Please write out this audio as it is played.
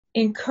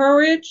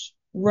Encourage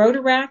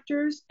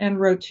Rotaractors and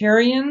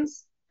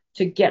Rotarians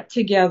to get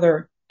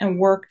together and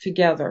work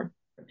together.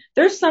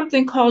 There's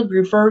something called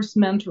reverse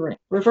mentoring.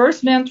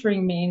 Reverse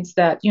mentoring means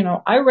that,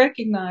 I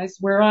recognize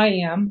where I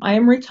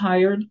am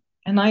retired,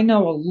 and I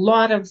know a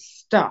lot of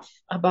stuff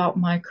about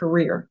my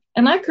career.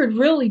 And I could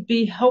really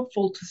be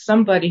helpful to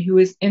somebody who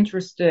is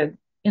interested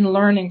in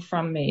learning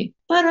from me.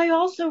 But I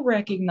also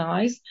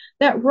recognize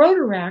that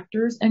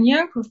Rotaractors and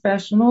young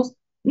professionals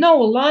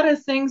know a lot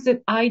of things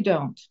that I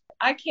don't.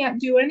 I can't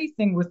do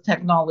anything with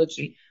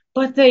technology,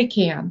 but they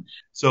can.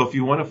 So if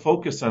you want to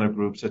focus on a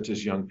group such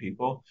as young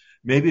people,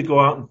 maybe go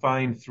out and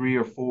find 3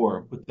 or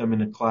 4, put them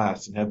in a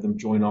class and have them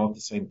join all at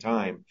the same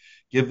time.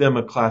 Give them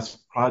a class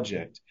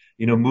project.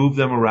 Move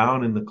them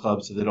around in the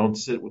club so they don't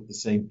sit with the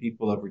same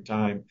people every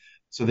time,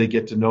 so they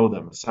get to know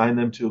them. Assign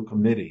them to a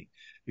committee.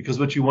 Because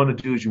what you want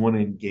to do is you want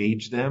to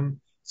engage them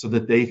so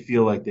that they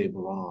feel like they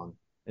belong,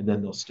 and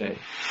then they'll stay.